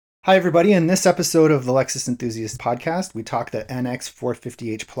Hi, everybody. In this episode of the Lexus Enthusiast podcast, we talk the NX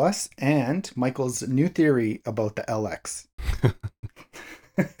 450h Plus and Michael's new theory about the LX.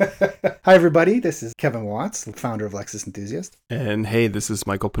 Hi, everybody. This is Kevin Watts, the founder of Lexus Enthusiast. And hey, this is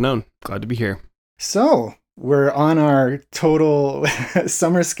Michael Panone. Glad to be here. So, we're on our total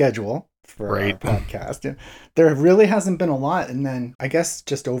summer schedule for Right. our podcast. There really hasn't been a lot. And then I guess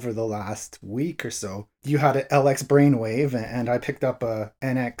just over the last week or so, you had an LX Brainwave and I picked up a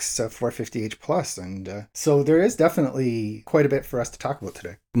NX 450h Plus. And so there is definitely quite a bit for us to talk about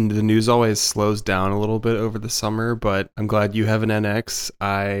today. The news always slows down a little bit over the summer, but I'm glad you have an NX.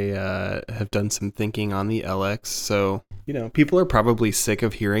 I have done some thinking on the LX. So, people are probably sick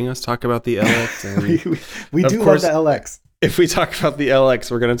of hearing us talk about the LX. And we do love the LX. If we talk about the LX,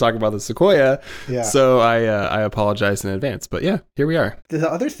 we're going to talk about the Sequoia. Yeah. So I apologize in advance. But yeah, here we are. The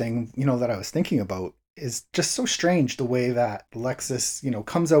other thing, that I was thinking about is just so strange the way that Lexus,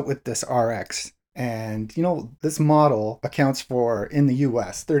 comes out with this RX. And, this model accounts for, in the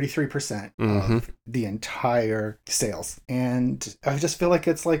US, 33% of the entire sales. And I just feel like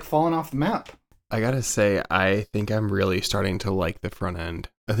it's like falling off the map. I got to say, I think I'm really starting to like the front end.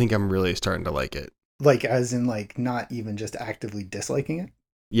 I think I'm really starting to like it. Like, as in, like, not even just actively disliking it?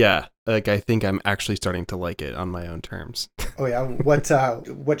 Yeah, I think I'm actually starting to like it on my own terms. Oh, yeah?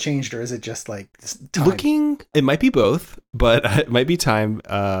 What changed, or is it just, like, time? It might be both, but it might be time.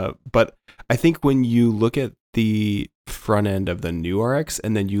 But I think when you look at the front end of the new RX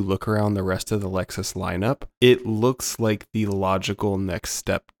and then you look around the rest of the Lexus lineup, it looks like the logical next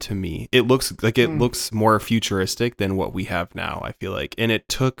step to me. It looks like it looks more futuristic than what we have now, I feel like. And it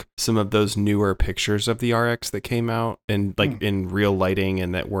took some of those newer pictures of the RX that came out and in real lighting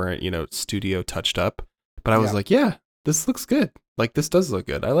and that weren't, studio touched up. But I was like, yeah, this looks good. Like, this does look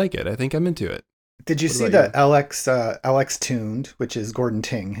good. I like it. I think I'm into it. Did you see the LX Tuned, which is Gordon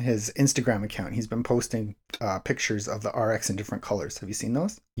Ting, his Instagram account? He's been posting pictures of the RX in different colors. Have you seen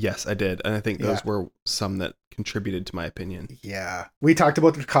those? Yes, I did. And I think those were some that contributed to my opinion. Yeah. We talked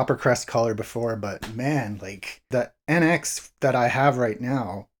about the Copper Crest color before, but man, like the NX that I have right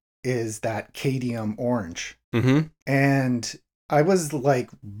now is that Cadmium orange. Mm-hmm. And I was like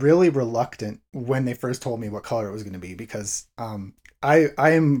really reluctant when they first told me what color it was going to be because I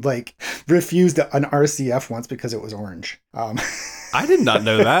am like refused an RCF once because it was orange. I did not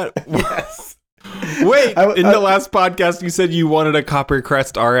know that. Yes. Wait, in the last podcast, you said you wanted a Copper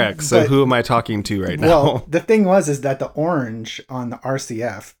Crest RX. So who am I talking to right now? Well, the thing is that the orange on the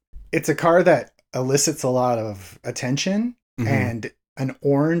RCF, it's a car that elicits a lot of attention, and an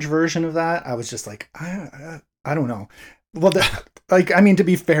orange version of that, I was just like, I don't know. Well, to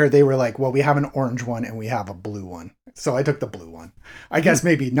be fair, they were like, well, we have an orange one and we have a blue one. So I took the blue one. I guess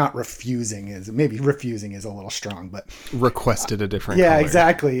maybe refusing is a little strong, but requested a different color. Yeah,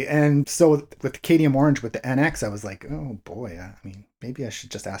 exactly. And so with the Cadmium orange with the NX, I was like, oh boy, maybe I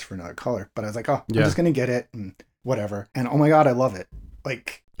should just ask for another color. But I was like, I'm just going to get it and whatever. And oh my God, I love it.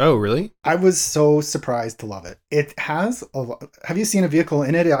 Like, oh, really? I was so surprised to love it. It has have you seen a vehicle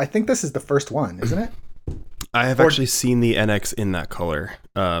in it? I think this is the first one, isn't it? I have actually seen the NX in that color,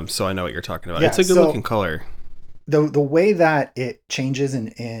 so I know what you're talking about. Yeah, it's a good-looking color. The way that it changes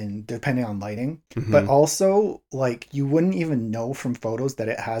in depending on lighting, but also like you wouldn't even know from photos that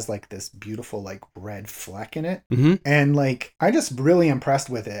it has like this beautiful like red fleck in it, and like I just really impressed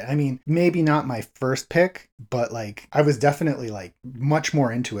with it. I mean, maybe not my first pick, but like I was definitely like much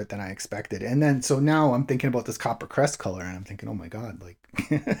more into it than I expected. And then so now I'm thinking about this Copper Crest color, and I'm thinking, oh my God, like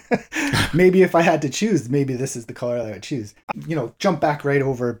maybe if I had to choose, maybe this is the color that I would choose. Jump back right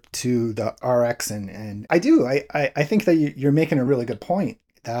over to the RX, and I think that you're making a really good point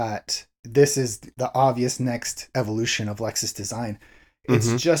that this is the obvious next evolution of Lexus design.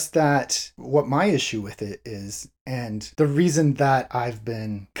 It's just that what my issue with it is, and the reason that I've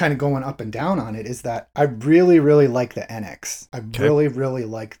been kind of going up and down on it is that I really, really like the NX. I really, really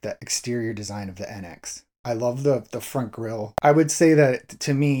like the exterior design of the NX. I love the front grille. I would say that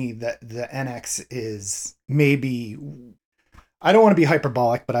to me that the NX is maybe, I don't want to be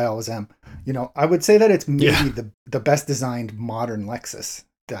hyperbolic, but I always am. I would say that it's maybe the best designed modern Lexus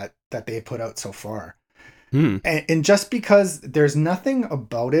that they put out so far. And just because there's nothing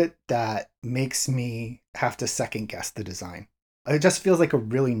about it that makes me have to second guess the design. It just feels like a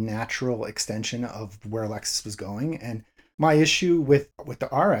really natural extension of where Lexus was going. And my issue with the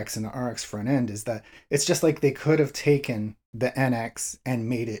RX and the RX front end is that it's just like they could have taken the NX and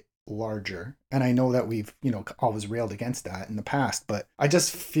made it larger. And I know that we've, always railed against that in the past, but I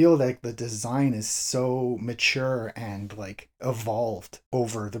just feel like the design is so mature and like evolved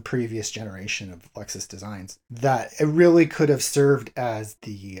over the previous generation of Lexus designs that it really could have served as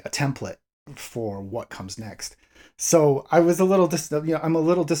a template for what comes next. So I was I'm a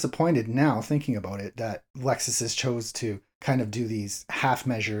little disappointed now thinking about it that Lexus has chose to kind of do these half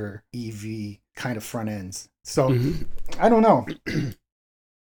measure EV kind of front ends. So I don't know.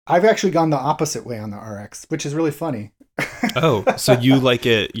 I've actually gone the opposite way on the RX, which is really funny. Oh, so you like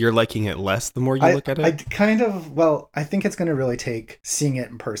it? You're liking it less the more you look at it? I think it's going to really take seeing it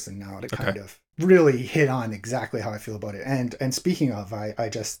in person now to kind of really hit on exactly how I feel about it. And speaking of, I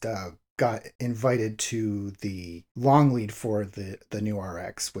just got invited to the long lead for the new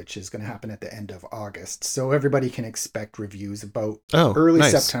RX, which is going to happen at the end of August. So everybody can expect reviews about early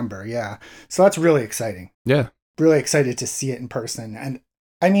September. Yeah. So that's really exciting. Yeah. Really excited to see it in person. And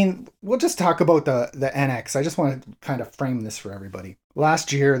I mean, we'll just talk about the NX. I just want to kind of frame this for everybody.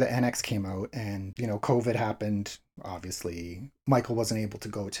 Last year, the NX came out and, COVID happened. Obviously, Michael wasn't able to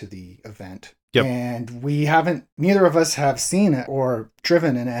go to the event. Yep. And neither of us have seen it or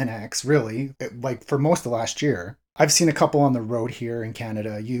driven an NX really, like for most of last year. I've seen a couple on the road here in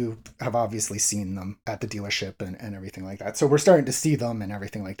Canada. You have obviously seen them at the dealership and everything like that. So we're starting to see them and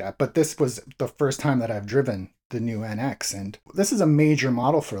everything like that. But this was the first time that I've driven the new NX, and this is a major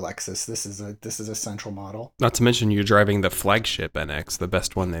model for Lexus. This is a central model. Not to mention you're driving the flagship NX, the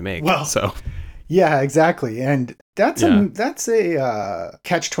best one they make. Well, so yeah, exactly, and that's a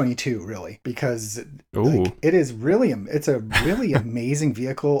catch-22 really, because it's a really amazing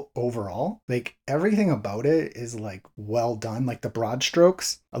vehicle overall. Like everything about it is like well done. Like the broad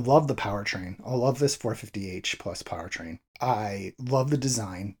strokes, I love the powertrain. I love this 450h plus powertrain. I love the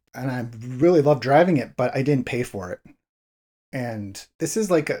design, and I really love driving it, but I didn't pay for it. And this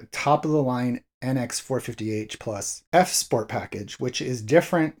is like a top of the line NX 450h plus F Sport package, which is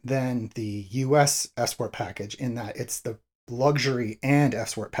different than the US F Sport package in that it's the luxury and F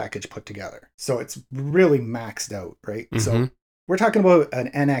Sport package put together. So it's really maxed out, right? So we're talking about an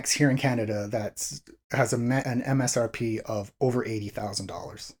NX here in Canada that has an MSRP of over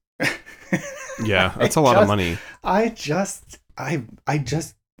 $80,000. Yeah, that's a lot of money.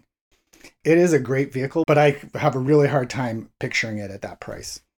 It is a great vehicle, but I have a really hard time picturing it at that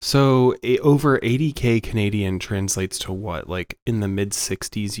price. So over 80K Canadian translates to what? Like in the mid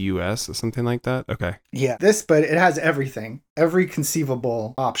 60s US or something like that? Okay. Yeah, but it has everything, every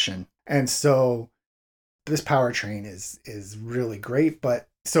conceivable option. And so this powertrain is really great, but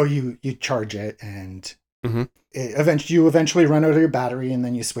so you charge it and you eventually run out of your battery, and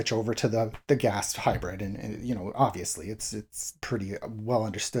then you switch over to the gas hybrid, and obviously it's pretty well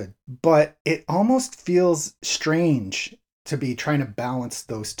understood, but it almost feels strange to be trying to balance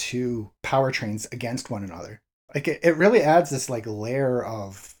those two powertrains against one another. Like it really adds this like layer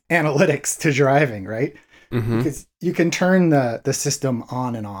of analytics to driving, right? Because you can turn the system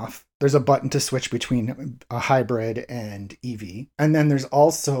on and off. There's a button to switch between a hybrid and EV. And then there's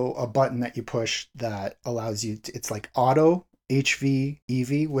also a button that you push that allows you it's like auto HV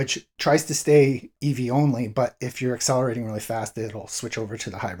EV, which tries to stay EV only, but if you're accelerating really fast, it'll switch over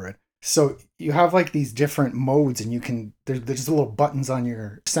to the hybrid. So you have like these different modes, and there's little buttons on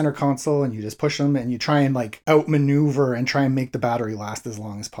your center console, and you just push them and you try and like outmaneuver and try and make the battery last as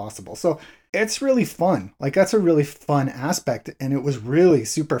long as possible. So it's really fun. Like that's a really fun aspect, and it was really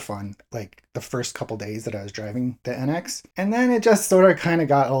super fun like the first couple days that I was driving the NX. And then it just sort of kind of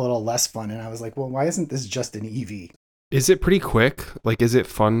got a little less fun, and I was like, well, why isn't this just an EV? Is it pretty quick? Like, is it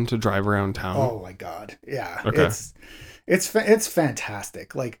fun to drive around town? Oh my God. Yeah. Okay. It's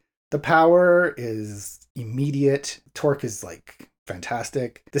fantastic. Like the power is immediate. Torque is like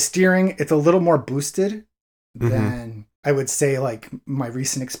fantastic. The steering, it's a little more boosted than I would say like my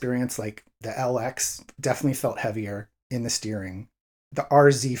recent experience. Like the LX definitely felt heavier in the steering. The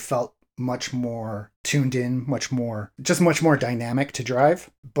RZ felt much more tuned in, much more dynamic to drive.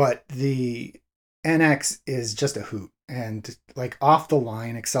 But the NX is just a hoot. And like off the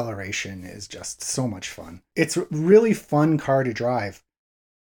line acceleration is just so much fun. It's a really fun car to drive.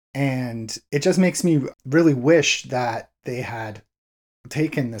 And it just makes me really wish that they had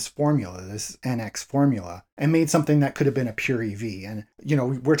taken this formula, this NX formula, and made something that could have been a pure EV. And,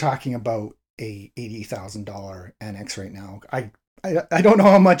 we're talking about a $80,000 NX right now. I don't know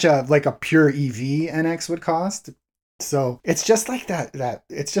how much like a pure EV NX would cost. So it's just like that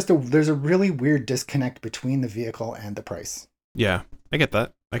it's just there's a really weird disconnect between the vehicle and the price. Yeah, I get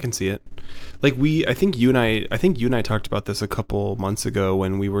that. I can see it. Like I think you and I talked about this a couple months ago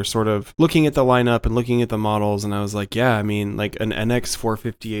when we were sort of looking at the lineup and looking at the models, and I was like, yeah, I mean, like an NX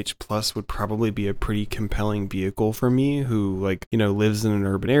 450h Plus would probably be a pretty compelling vehicle for me who, like, you know, lives in an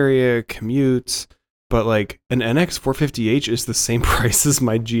urban area, commutes, but like an NX 450h is the same price as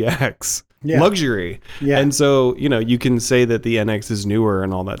my GX. Yeah. Luxury. Yeah. And so, you know, you can say that the NX is newer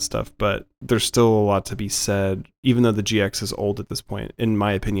and all that stuff, but there's still a lot to be said, even though the GX is old at this point. In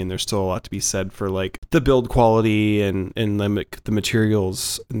my opinion, there's still a lot to be said for like the build quality and the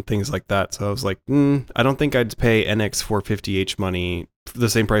materials and things like that. So I was like, I don't think I'd pay NX 450h money the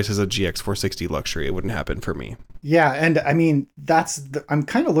same price as a GX 460 luxury. It wouldn't happen for me. Yeah, and I mean I'm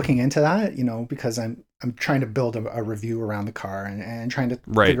kind of looking into that, you know, because I'm trying to build a review around the car and trying to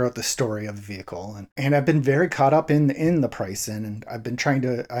figure out the story of the vehicle, and I've been very caught up in the pricing,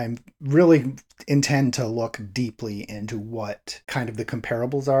 and I'm really intend to look deeply into what kind of the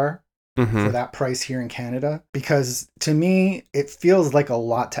comparables are for that price here in Canada, because to me it feels like a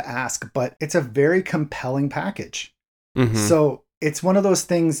lot to ask, but it's a very compelling package. So it's one of those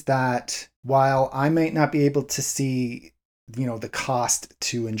things that while I might not be able to see, you know, the cost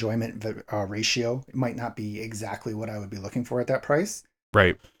to enjoyment ratio, it might not be exactly what I would be looking for at that price.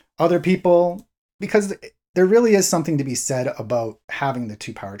 Right. Other people, because there really is something to be said about having the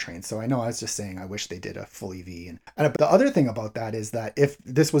two powertrains. So I know I was just saying I wish they did a full EV. And the other thing about that is that if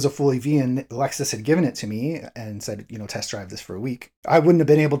this was a full EV and Lexus had given it to me and said, you know, test drive this for a week, I wouldn't have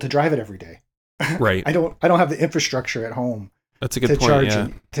been able to drive it every day. Right. I don't have the infrastructure at home. That's a good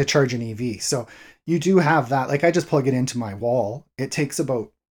point. To charge an EV. So you do have that. Like I just plug it into my wall. It takes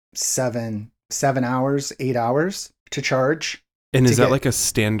about 7 hours, 8 hours to charge. And is that like a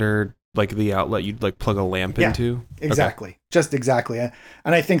standard, like the outlet you'd like plug a lamp into? Exactly. Okay. Just exactly. And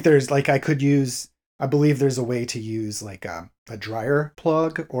I think there's like, I believe there's a way to use like a dryer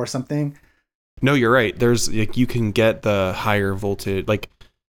plug or something. No, you're right. There's like, you can get the higher voltage, like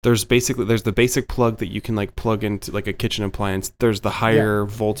there's the basic plug that you can like plug into like a kitchen appliance. There's the higher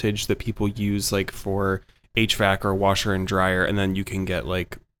voltage that people use like for HVAC or washer and dryer. And then you can get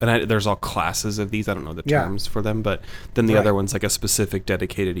like, there's all classes of these. I don't know the terms for them, but then the other one's like a specific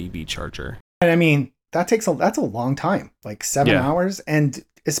dedicated EV charger. And I mean, that's a long time, like 7 hours. And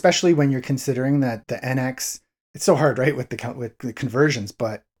especially when you're considering that the NX, it's so hard, right? With the conversions,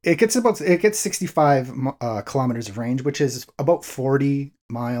 but it gets 65 kilometers of range, which is about 40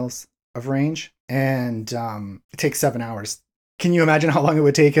 miles of range, and it takes 7 hours. Can you imagine how long it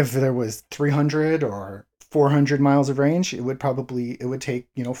would take if there was 300 or 400 miles of range? It would take,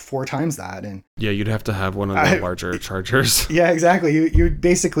 you know, 4 times that. And yeah, you'd have to have one of the larger chargers. Yeah, exactly. You'd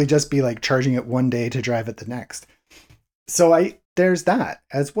basically just be like charging it one day to drive it the next. So there's that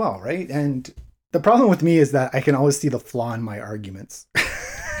as well, right? And the problem with me is that I can always see the flaw in my arguments.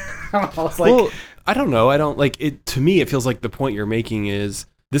 Well, I don't know. I don't like it. To me, it feels like the point you're making is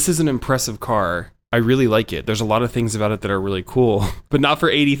this is an impressive car. I really like it. There's a lot of things about it that are really cool, but not for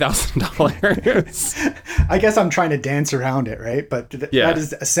 $80,000. I guess I'm trying to dance around it, right? But that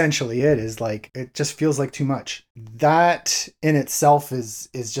is essentially it. Is like it just feels like too much. That in itself is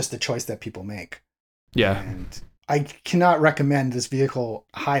just a choice that people make. Yeah. And I cannot recommend this vehicle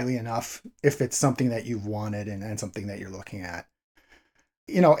highly enough if it's something that you've wanted and something that you're looking at.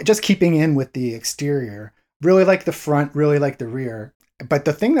 You know, just keeping in with the exterior, really like the front, really like the rear. But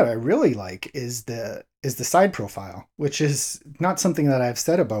the thing that I really like is the side profile, which is not something that I've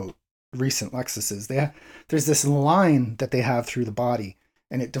said about recent Lexuses. There's this line that they have through the body,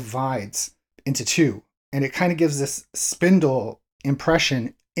 and it divides into two, and it kind of gives this spindle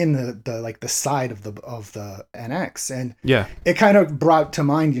impression in the side of the NX, and it kind of brought to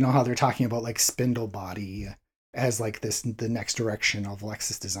mind, you know, how they're talking about like spindle body as like the next direction of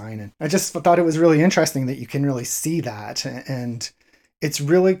Lexus design. And I just thought it was really interesting that you can really see that, and it's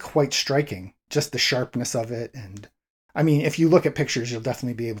really quite striking, just the sharpness of it. And I mean, if you look at pictures, you'll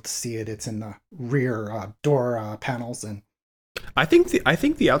definitely be able to see it. It's in the rear door panels, and I think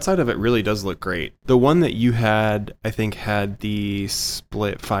the outside of it really does look great. The one that you had, I think, had the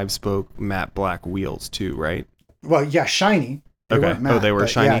split 5-spoke matte black wheels too, right? Well, yeah, shiny. Okay. Matte, they were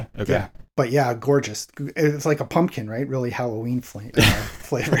shiny. Yeah, okay. Yeah. But yeah, gorgeous. It's like a pumpkin, right? Really Halloween flavored.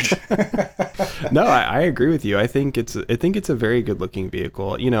 No, I agree with you. I think it's a very good looking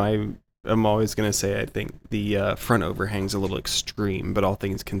vehicle. You know, I'm always going to say I think the front overhang's a little extreme, but all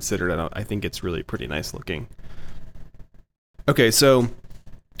things considered, I think it's really pretty nice looking. Okay, so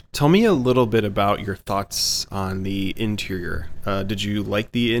tell me a little bit about your thoughts on the interior. Did you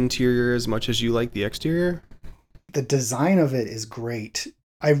like the interior as much as you like the exterior? The design of it is great.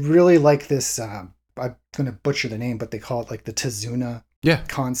 I really like this I'm going to butcher the name, but they call it like the Tazuna Yeah.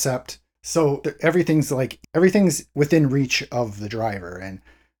 concept. So everything's within reach of the driver, and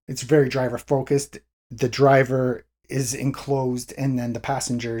it's very driver focused. The driver is enclosed, and then the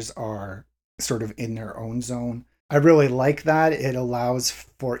passengers are sort of in their own zone. I really like that. It allows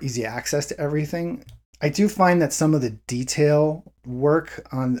for easy access to everything. I do find that some of the detail work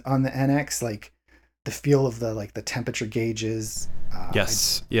on the NX, like the feel of the temperature gauges.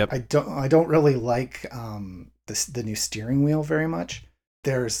 Yes. Yep. I don't really like the new steering wheel very much.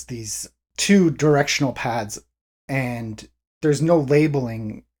 There's these 2 directional pads, and there's no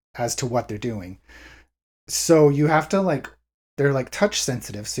labeling as to what they're doing. So you have to they're like touch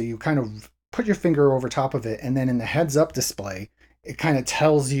sensitive. So you kind of put your finger over top of it, and then in the heads up display, it kind of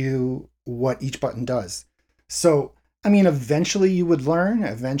tells you what each button does. So, I mean, eventually you would learn,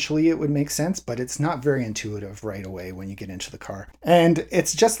 eventually it would make sense, but it's not very intuitive right away when you get into the car. And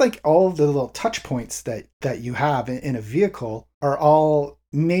it's just like all of the little touch points that you have in a vehicle are all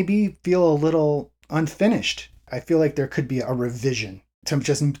maybe feel a little unfinished. I feel like there could be a revision to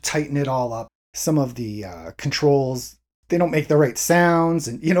just tighten it all up. Some of the controls, they don't make the right sounds,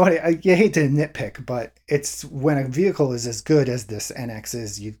 and you know what, I hate to nitpick, but it's when a vehicle is as good as this NX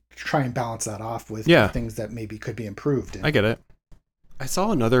is, you try and balance that off with things that maybe could be improved. I get it. I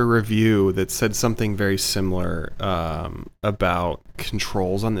saw another review that said something very similar about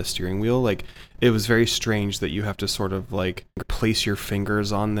controls on the steering wheel. Like, it was very strange that you have to sort of like place your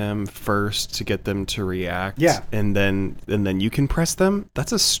fingers on them first to get them to react. Yeah. And then you can press them.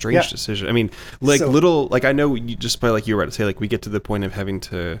 That's a strange decision. I mean, I know you just by like you were about to say, like, we get to the point of having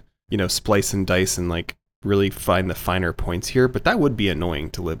to, splice and dice and like really find the finer points here, but that would be annoying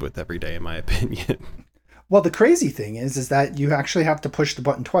to live with every day, in my opinion. Well, the crazy thing is that you actually have to push the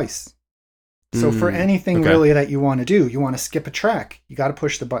button twice. So for anything really that you want to do, you want to skip a track, you got to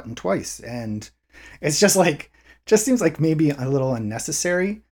push the button twice. And it's just seems like maybe a little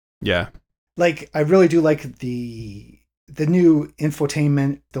unnecessary. Yeah. Like, I really do like the new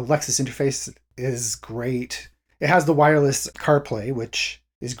infotainment. The Lexus interface is great. It has the wireless CarPlay, which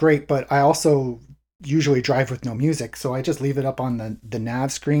is great, but I also usually drive with no music, so I just leave it up on the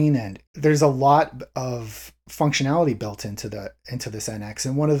nav screen, and there's a lot of functionality built into this NX.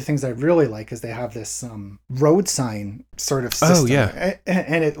 And one of the things I really like is they have this road sign sort of system. Oh yeah.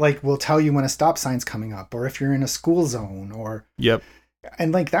 And it like will tell you when a stop sign's coming up, or if you're in a school zone, or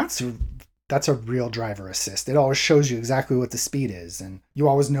and like that's a real driver assist. It always shows you exactly what the speed is, and you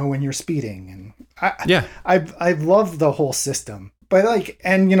always know when you're speeding. And I love the whole system. But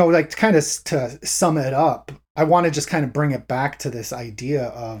kind of to sum it up, I want to just kind of bring it back to this idea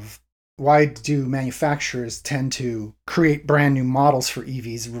of why do manufacturers tend to create brand new models for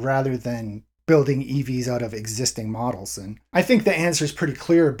EVs rather than building EVs out of existing models? And I think the answer is pretty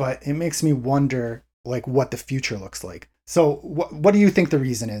clear, but it makes me wonder like what the future looks like. So what do you think the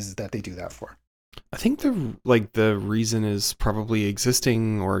reason is that they do that for? I think the reason is probably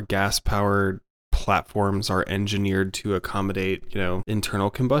existing or gas powered platforms are engineered to accommodate, internal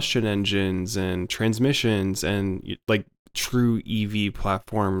combustion engines and transmissions, and like true EV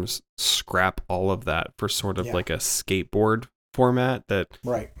platforms scrap all of that for sort of like a skateboard format that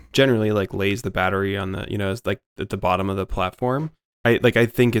generally like lays the battery on the, is like at the bottom of the platform. I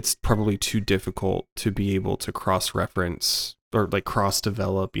think it's probably too difficult to be able to cross-reference or like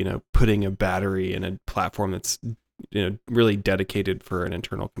cross-develop, putting a battery in a platform that's, really dedicated for an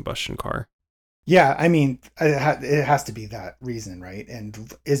internal combustion car. Yeah, I mean, it has to be that reason, right?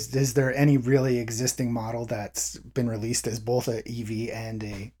 And is there any really existing model that's been released as both a EV and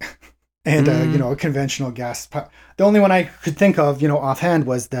a conventional gas? The only one I could think of, offhand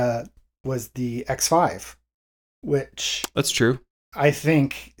was the X5, which that's true. I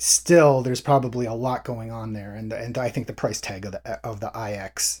think still there's probably a lot going on there, and I think the price tag of the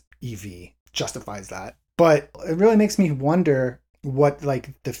iX EV justifies that. But it really makes me wonder what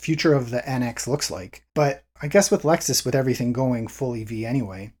like the future of the NX looks like. But I guess with Lexus, with everything going full EV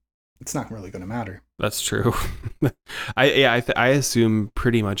anyway, it's not really going to matter. That's true. I assume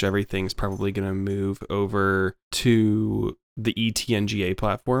pretty much everything's probably going to move over to the eTNGA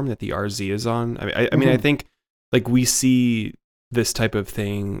platform that the RZ is on. I mean, I think like we see this type of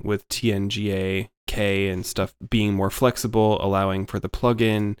thing with TNGA K and stuff being more flexible, allowing for the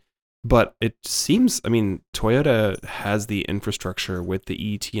plug-in. But it seems, I mean, Toyota has the infrastructure with the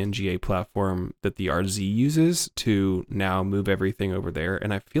eTNGA platform that the RZ uses to now move everything over there.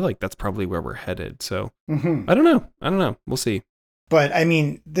 And I feel like that's probably where we're headed. So I don't know. We'll see. But I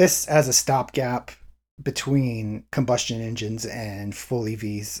mean, this as a stopgap between combustion engines and full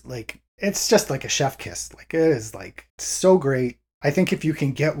EVs, like it's just like a chef kiss. Like it is like so great. I think if you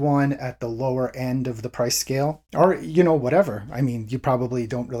can get one at the lower end of the price scale, or, you know, whatever, I mean, you probably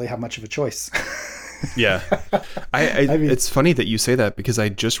don't really have much of a choice. Yeah. I mean, it's funny that you say that because I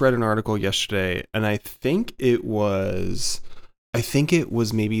just read an article yesterday, and I think it was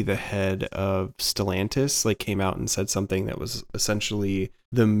maybe the head of Stellantis like came out and said something that was essentially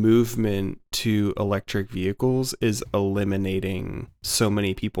the movement to electric vehicles is eliminating so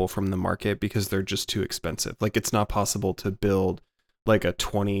many people from the market because they're just too expensive. Like it's not possible to build like a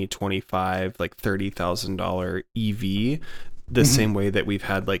 20, 25, like $30,000 EV the same way that we've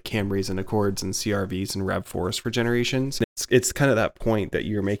had like Camrys and Accords and CRVs and RAV4s for generations. It's kind of that point that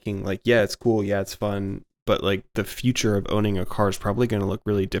you're making, like, yeah, it's cool, yeah, it's fun, but like the future of owning a car is probably going to look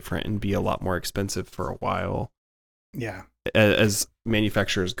really different and be a lot more expensive for a while. Yeah. As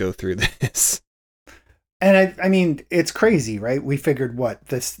manufacturers go through this. And I mean, it's crazy, right? We figured what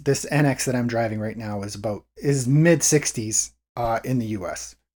this NX that I'm driving right now is mid 60s in the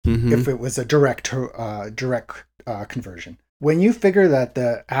US. If it was a direct conversion. When you figure that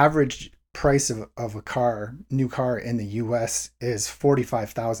the average price of a new car in the US is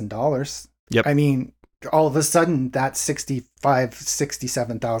 $45,000. Yep. I mean, all of a sudden that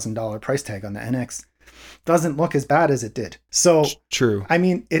 $67,000 price tag on the NX doesn't look as bad as it did. So true. I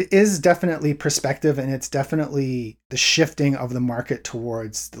mean, it is definitely perspective, and it's definitely the shifting of the market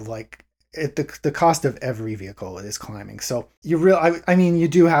towards the cost of every vehicle is climbing. So I mean, you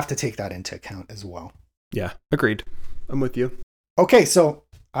do have to take that into account as well. Yeah, agreed. I'm with you. Okay, so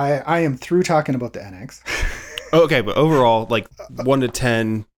I am through talking about the NX. Okay, but overall, like 1 to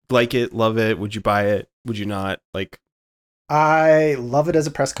 10, like it, love it. Would you buy it? Would you not? Like, I love it as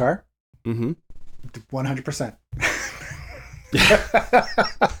a press car. 100%.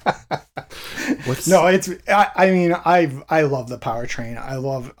 No, it's. I mean, I love the powertrain. I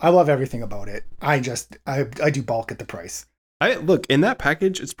love everything about it. I do balk at the price. Look, in that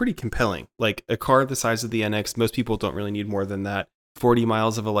package, it's pretty compelling. Like a car the size of the NX, most people don't really need more than that. 40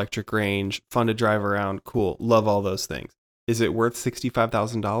 miles of electric range, fun to drive around, cool. Love all those things. Is it worth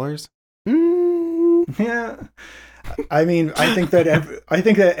 $65,000? Yeah. I mean, I think that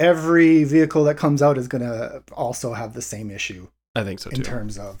every vehicle that comes out is going to also have the same issue. I think so too. In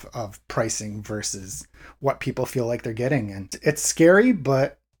terms of pricing versus what people feel like they're getting. And it's scary,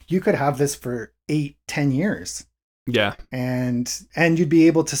 but you could have this for 8-10 years. Yeah. And you'd be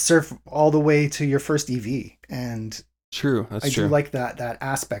able to surf all the way to your first EV. And true. That's true. I do like that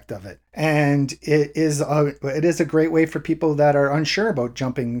aspect of it. And it is a great way for people that are unsure about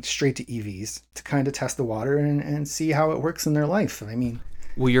jumping straight to EVs to kind of test the water and see how it works in their life. I mean,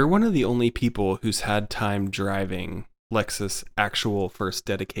 well, you're one of the only people who's had time driving Lexus actual first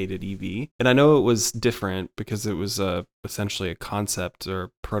dedicated EV. And I know it was different because it was essentially a concept or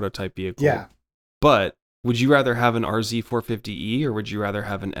prototype vehicle. Yeah. But would you rather have an RZ 450e or would you rather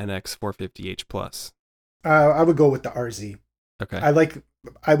have an NX 450h Plus? I would go with the RZ. Okay. I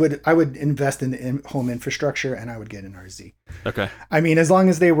would invest in the home infrastructure and I would get an RZ. Okay. I mean, as long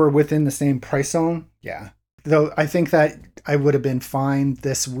as they were within the same price zone, yeah. Though I think that I would have been fine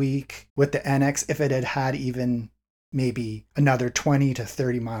this week with the NX if it had even maybe another 20 to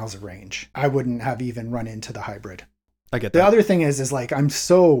 30 miles of range. I wouldn't have even run into the hybrid. I get that. The other thing is like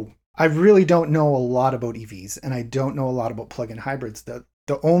I really don't know a lot about EVs and I don't know a lot about plug-in hybrids. The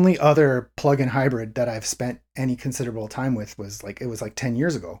only other plug-in hybrid that I've spent any considerable time with was like 10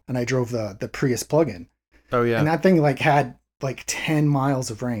 years ago, and I drove the Prius plug-in. Oh yeah. And that thing had 10 miles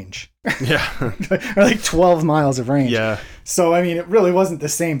of range. Yeah. Or 12 miles of range. Yeah. So I mean, it really wasn't the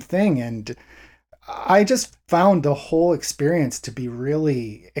same thing, and I just found the whole experience to be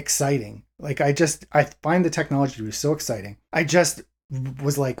really exciting. I find the technology to be so exciting. I just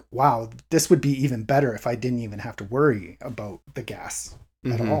was like, wow, this would be even better if I didn't even have to worry about the gas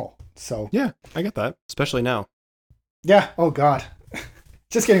at all. So yeah, I get that, especially now. Yeah. Oh God,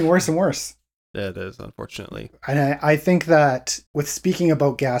 just getting worse and worse. It is, unfortunately. And I think that with speaking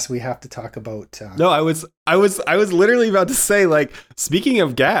about gas, we have to talk about. No, I was literally about to say, like, speaking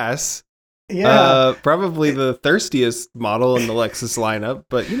of gas. Yeah. Probably the thirstiest model in the Lexus lineup,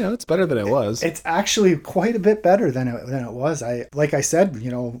 but it's better than it was. It's actually quite a bit better than it was. Like I said,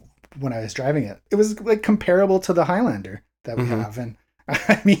 when I was driving it, it was like comparable to the Highlander that we have, and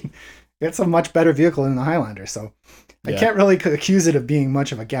I mean, it's a much better vehicle than the Highlander. So I can't really accuse it of being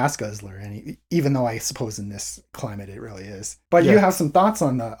much of a gas guzzler, and even though I suppose in this climate it really is. But you have some thoughts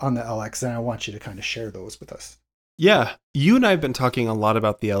on the LX, and I want you to kind of share those with us. Yeah, you and I have been talking a lot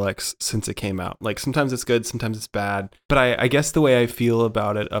about the LX since it came out. Like, sometimes it's good, sometimes it's bad. But I guess the way I feel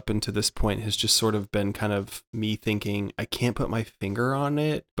about it up until this point has just sort of been kind of me thinking, I can't put my finger on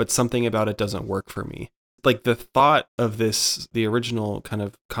it, but something about it doesn't work for me. like the thought of this, the original kind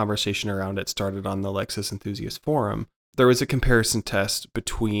of conversation around it started on the Lexus Enthusiast Forum. There was a comparison test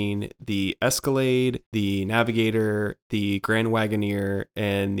between the Escalade, the Navigator, the Grand Wagoneer,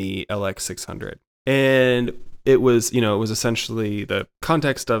 and the LX600. And it was, it was essentially, the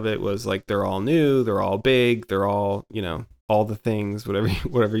context of it was like, they're all new, they're all big, they're all, all the things,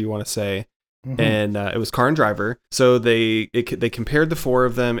 whatever you want to say. Mm-hmm. And it was Car and Driver. So they compared the four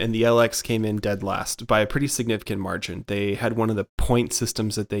of them, and the LX came in dead last by a pretty significant margin. They had one of the point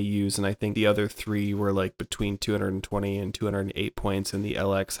systems that they use, and I think the other three were like between 220 and 208 points, and the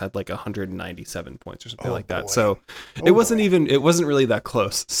LX had like 197 points or something like that. So it wasn't really that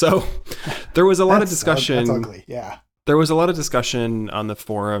close. So there was a lot of discussion. That's ugly. Yeah. There was a lot of discussion on the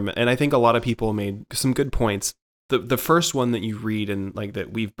forum, and I think a lot of people made some good points. The first one that you read and like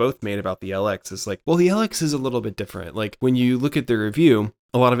that we've both made about the LX is like, well, the LX is a little bit different. Like when you look at the review,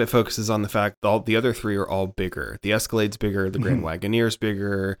 a lot of it focuses on the fact that all the other three are all bigger. The Escalade's bigger, the Grand Wagoneer's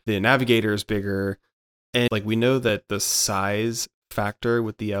bigger, the Navigator's bigger. And like we know that the size factor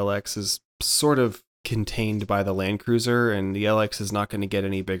with the LX is sort of contained by the Land Cruiser, and the LX is not going to get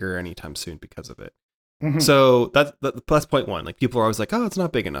any bigger anytime soon because of it. Mm-hmm. So that's point one. Like people are always like, oh, it's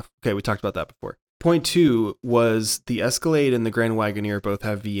not big enough. Okay, we talked about that before. Point two was the Escalade and the Grand Wagoneer both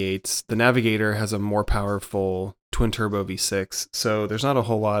have V8s. The Navigator has a more powerful twin turbo V6. So there's not a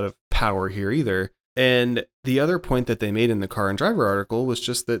whole lot of power here either. And the other point that they made in the Car and Driver article was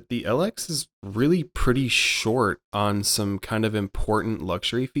just that the LX is really pretty short on some kind of important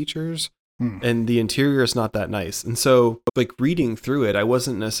luxury features. And the interior is not that nice. And so like reading through it, I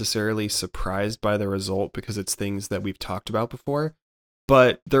wasn't necessarily surprised by the result because it's things that we've talked about before.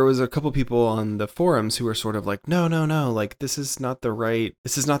 But there was a couple people on the forums who were sort of like, no, like this is not the right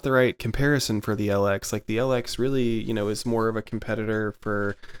comparison for the LX. Like the LX really, is more of a competitor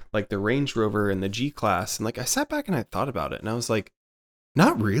for like the Range Rover and the G-Class. And like I sat back and I thought about it and I was like,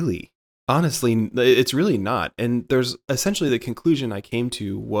 not really. Honestly, it's really not. And there's essentially the conclusion I came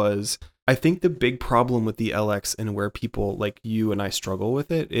to was, I think the big problem with the LX and where people like you and I struggle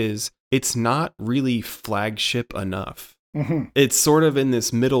with it is it's not really flagship enough. Mm-hmm. It's sort of in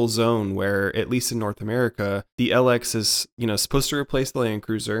this middle zone where, at least in North America, the LX is, supposed to replace the Land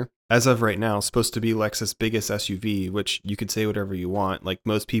Cruiser. As of right now, supposed to be Lexus' biggest SUV, which you could say whatever you want. Like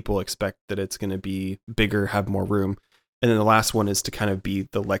most people expect that it's going to be bigger, have more room. And then the last one is to kind of be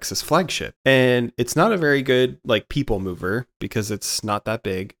the Lexus flagship. And it's not a very good like people mover because it's not that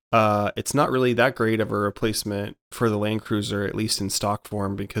big. It's not really that great of a replacement for the Land Cruiser, at least in stock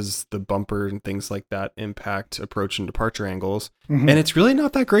form, because the bumper and things like that impact approach and departure angles. Mm-hmm. And it's really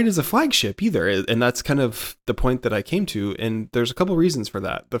not that great as a flagship either. And that's kind of the point that I came to. And there's a couple reasons for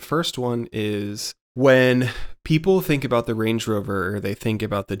that. The first one is when people think about the Range Rover, or they think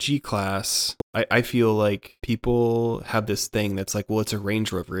about the G-Class, I feel like people have this thing that's like, well, it's a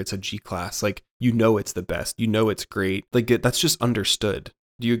Range Rover, it's a G-Class. Like, it's the best, it's great. Like, that's just understood.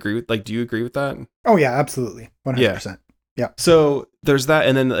 Do you agree with that? Oh yeah, absolutely. 100%. Yeah. So there's that.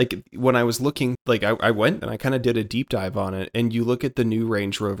 And then like when I was looking, like I went and I kind of did a deep dive on it, and you look at the new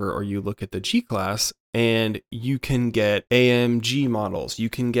Range Rover or you look at the G-Class, and you can get AMG models, you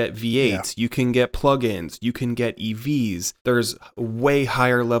can get V8s, you can get plugins, you can get EVs. There's a way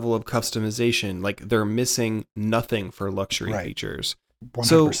higher level of customization. Like they're missing nothing for luxury features. 100%.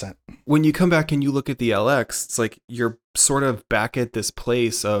 So when you come back and you look at the LX, it's like you're sort of back at this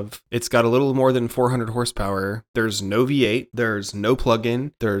place of it's got a little more than 400 horsepower. There's no V8, there's no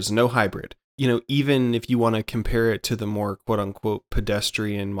plug-in, there's no hybrid. Even if you want to compare it to the more quote unquote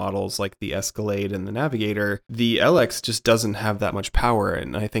pedestrian models like the Escalade and the Navigator, the LX just doesn't have that much power.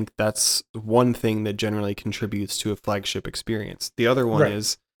 And I think that's one thing that generally contributes to a flagship experience. The other one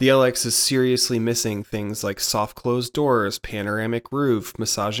is the LX is seriously missing things like soft closed doors, panoramic roof,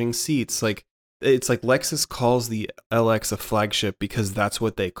 massaging seats. Like it's like Lexus calls the LX a flagship because that's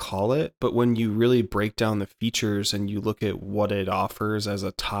what they call it. But when you really break down the features and you look at what it offers as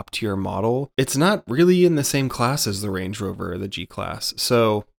a top tier model, it's not really in the same class as the Range Rover or the G-Class.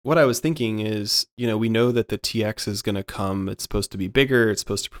 So what I was thinking is, we know that the TX is going to come. It's supposed to be bigger. It's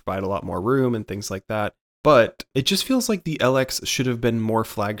supposed to provide a lot more room and things like that. But it just feels like the LX should have been more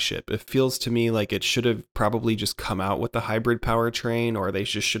flagship. It feels to me like it should have probably just come out with the hybrid powertrain, or they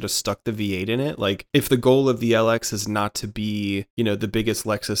just should have stuck the V8 in it. Like if the goal of the LX is not to be, the biggest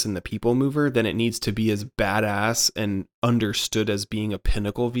Lexus in the people mover, then it needs to be as badass and understood as being a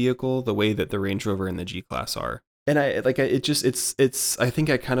pinnacle vehicle the way that the Range Rover and the G-Class are. And I think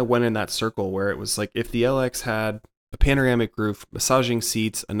I kind of went in that circle where it was like, if the LX had a panoramic roof, massaging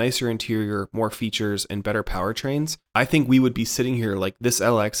seats, a nicer interior, more features, and better powertrains, I think we would be sitting here like, this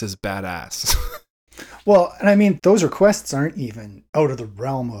LX is badass. Well, and I mean, those requests aren't even out of the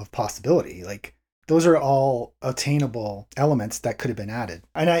realm of possibility. Like, those are all attainable elements that could have been added.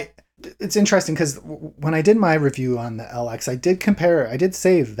 And it's interesting because when I did my review on the LX, I did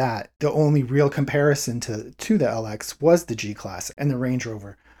say that the only real comparison to the LX was the G-Class and the Range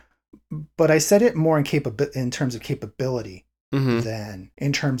Rover. But I said it more in terms of capability than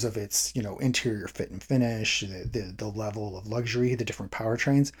in terms of its, interior fit and finish, the level of luxury, the different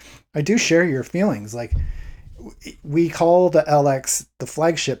powertrains. I do share your feelings. Like, we call the LX the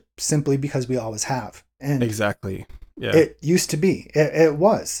flagship simply because we always have. And exactly. Yeah. It used to be. It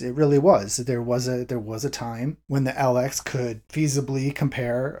really was. There was a time when the LX could feasibly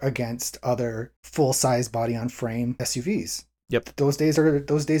compare against other full-size body-on-frame SUVs. Yep. Those days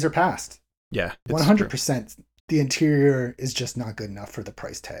are past. Yeah. 100%. The interior is just not good enough for the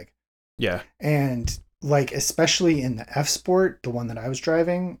price tag. Yeah. And like, especially in the F Sport, the one that I was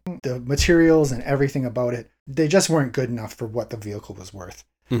driving, the materials and everything about it, they just weren't good enough for what the vehicle was worth.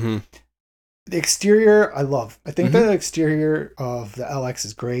 Mm-hmm. The exterior, I love. I think the exterior of the LX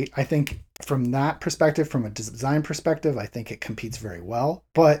is great. I think from that perspective, from a design perspective, I think it competes very well.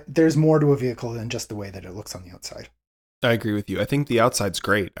 But there's more to a vehicle than just the way that it looks on the outside. I agree with you. I think the outside's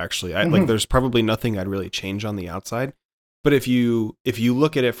great, actually. Like, there's probably nothing I'd really change on the outside. But if you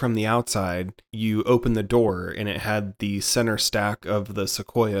look at it from the outside, you open the door and it had the center stack of the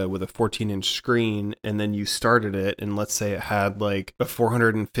Sequoia with a 14-inch screen, and then you started it, and let's say it had like a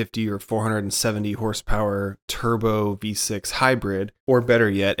 450 or 470 horsepower turbo V6 hybrid, or better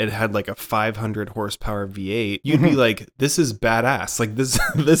yet, it had like a 500 horsepower V8, you'd be like, this is badass. Like,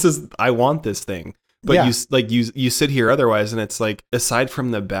 this is, I want this thing. But you sit here otherwise, and it's like, aside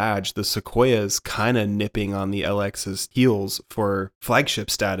from the badge, the Sequoia is kind of nipping on the LX's heels for flagship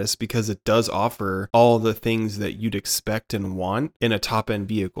status, because it does offer all the things that you'd expect and want in a top-end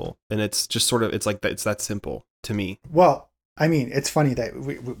vehicle. And it's just sort of, it's like that, it's that simple to me. Well, I mean, it's funny that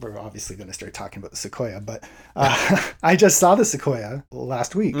we're obviously going to start talking about the Sequoia, but I just saw the Sequoia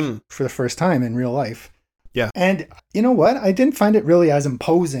last week for the first time in real life. Yeah. And you know what? I didn't find it really as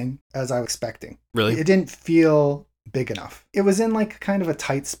imposing as I was expecting. Really? It didn't feel big enough. It was in like kind of a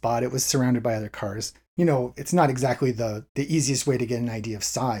tight spot. It was surrounded by other cars. It's not exactly the easiest way to get an idea of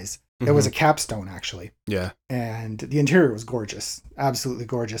size. It was a capstone, actually. Yeah. And the interior was gorgeous. Absolutely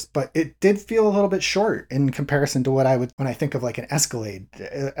gorgeous. But it did feel a little bit short in comparison to what I would, when I think of like an Escalade.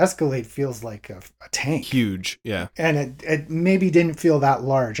 Escalade feels like a tank. Huge. Yeah. And it maybe didn't feel that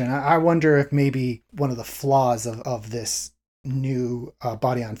large. And I wonder if maybe one of the flaws of this new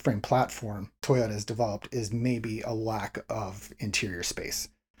body-on-frame platform Toyota has developed is maybe a lack of interior space.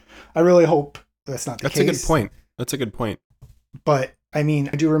 I really hope that's not the case. That's a good point. But I mean,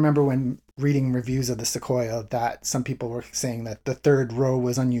 I do remember when reading reviews of the Sequoia that some people were saying that the third row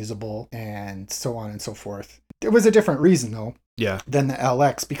was unusable and so on and so forth. There was a different reason, though, than the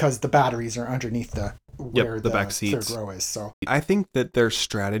LX, because the batteries are underneath the back seats. Third row is. So I think that their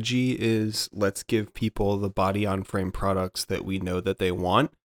strategy is, let's give people the body-on-frame products that we know that they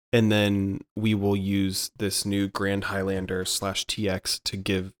want, and then we will use this new Grand Highlander / TX to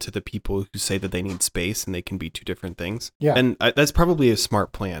give to the people who say that they need space, and they can be two different things. Yeah. And that's probably a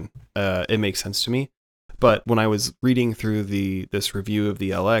smart plan. It makes sense to me. But when I was reading through this review of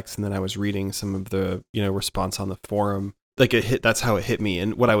the LX, and then I was reading some of the, response on the forum, like that's how it hit me.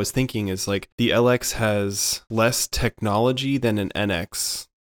 And what I was thinking is, like, the LX has less technology than an NX.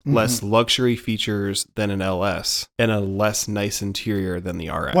 Less luxury features than an LS, and a less nice interior than the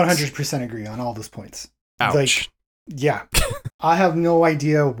RX. 100% agree on all those points. Ouch. Like, yeah. I have no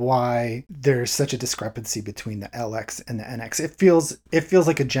idea why there's such a discrepancy between the LX and the NX. It feels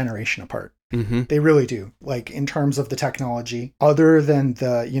like a generation apart. They really do. Like, in terms of the technology, other than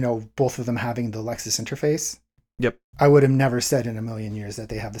the, both of them having the Lexus interface. Yep. I would have never said in a million years that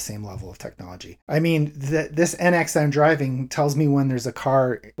they have the same level of technology. I mean, this NX I'm driving tells me when there's a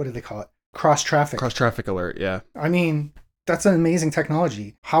car, what do they call it? Cross traffic. Cross traffic alert, yeah. I mean, that's an amazing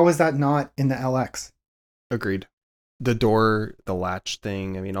technology. How is that not in the LX? Agreed. The door, the latch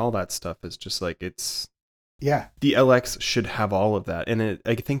thing, I mean, all that stuff is just like, it's... Yeah. The LX should have all of that. And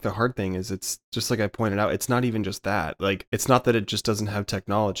I think the hard thing is, it's just like I pointed out, it's not even just that. Like, it's not that it just doesn't have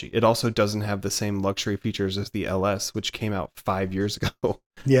technology. It also doesn't have the same luxury features as the LS, which came out 5 years ago.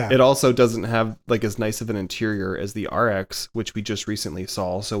 Yeah. It also doesn't have like as nice of an interior as the RX, which we just recently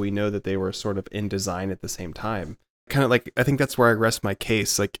saw. So we know that they were sort of in design at the same time. Kind of like, I think that's where I rest my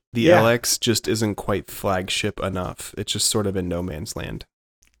case. Like, the LX just isn't quite flagship enough. It's just sort of in no man's land.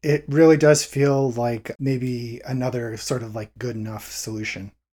 It really does feel like maybe another sort of like good enough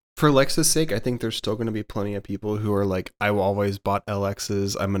solution. For Lexus' sake, I think there's still going to be plenty of people who are like, I've always bought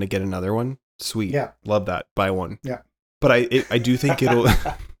LXs, I'm going to get another one. Sweet. Yeah. Love that. Buy one. Yeah. But I do think it'll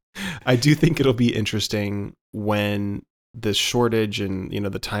I do think it'll be interesting when the shortage and, you know,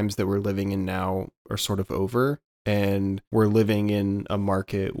 the times that we're living in now are sort of over, and we're living in a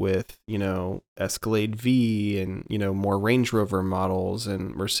market with, you know, Escalade V and, you know, more Range Rover models,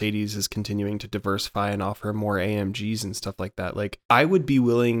 and Mercedes is continuing to diversify and offer more AMGs and stuff like that. Like, I would be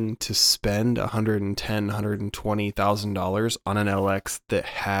willing to spend $120,000 on an LX that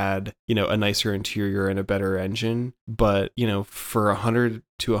had, you know, a nicer interior and a better engine. But, you know, for $100,000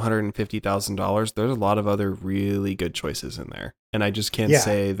 to $150,000, there's a lot of other really good choices in there. And I just can't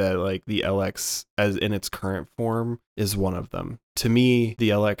say that like the LX as in its current form is one of them. To me, the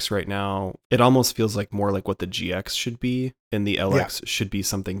LX right now, it almost feels like more like what the GX should be, and the LX should be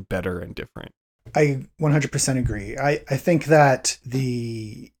something better and different. I 100% agree. I think that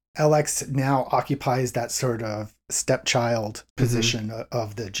the LX now occupies that sort of stepchild position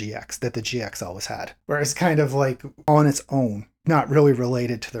of the GX that the GX always had, where it's kind of like on its own, not really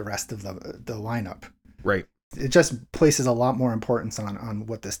related to the rest of the lineup. Right. It just places a lot more importance on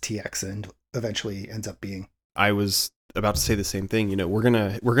what this TX and eventually ends up being. I was about to say the same thing. You know, we're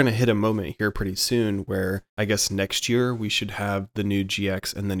gonna hit a moment here pretty soon where I guess next year we should have the new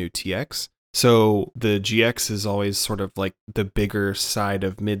GX and the new TX. So the GX is always sort of like the bigger side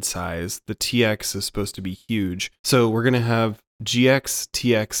of midsize. The TX is supposed to be huge. So we're gonna have GX,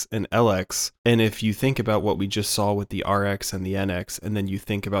 TX, and LX. And if you think about what we just saw with the RX and the NX, and then you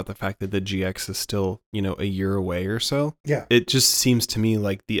think about the fact that the GX is still, you know, a year away or so, it just seems to me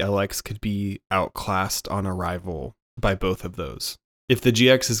like the LX could be outclassed on arrival by both of those. If the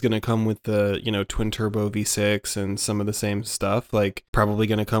GX is going to come with the, you know, twin turbo V6 and some of the same stuff, like probably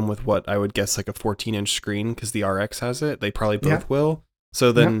going to come with what I would guess like a 14-inch screen because the RX has it. They probably both will.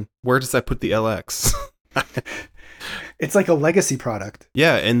 So then where does that put the LX? It's like a legacy product.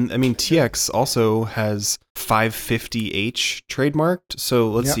 Yeah, and I mean TX also has 550H trademarked. So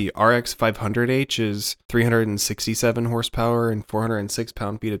let's see, RX 500H is 367 horsepower and 406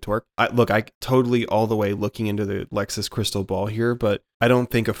 pound-feet of torque. I totally all the way looking into the Lexus crystal ball here, but I don't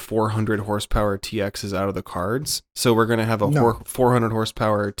think a 400 horsepower TX is out of the cards. So we're going to have a 400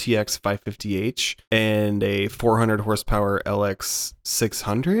 horsepower TX 550H and a 400 horsepower LX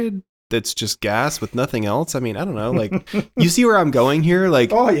 600. That's just gas with nothing else. I mean, I don't know. Like, you see where I'm going here? Like,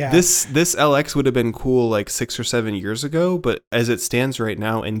 this LX would have been cool like 6 or 7 years ago, but as it stands right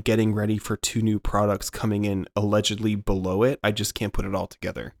now and getting ready for 2 new products coming in allegedly below it, I just can't put it all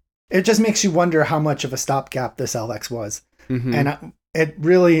together. It just makes you wonder how much of a stopgap this LX was. And it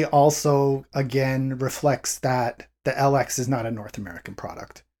really also, again, reflects that the LX is not a North American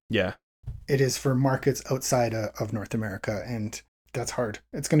product. Yeah. It is for markets outside of North America, and that's hard.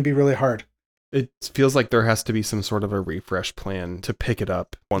 It's going to be really hard. It feels like there has to be some sort of a refresh plan to pick it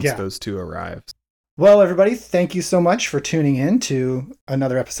up once those two arrive. Well, everybody, thank you so much for tuning in to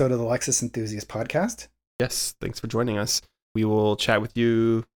another episode of the Lexus Enthusiast Podcast. Yes, thanks for joining us. We will chat with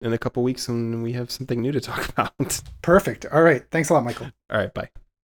you in a couple weeks when we have something new to talk about. Perfect. All right. Thanks a lot, Michael. All right. Bye.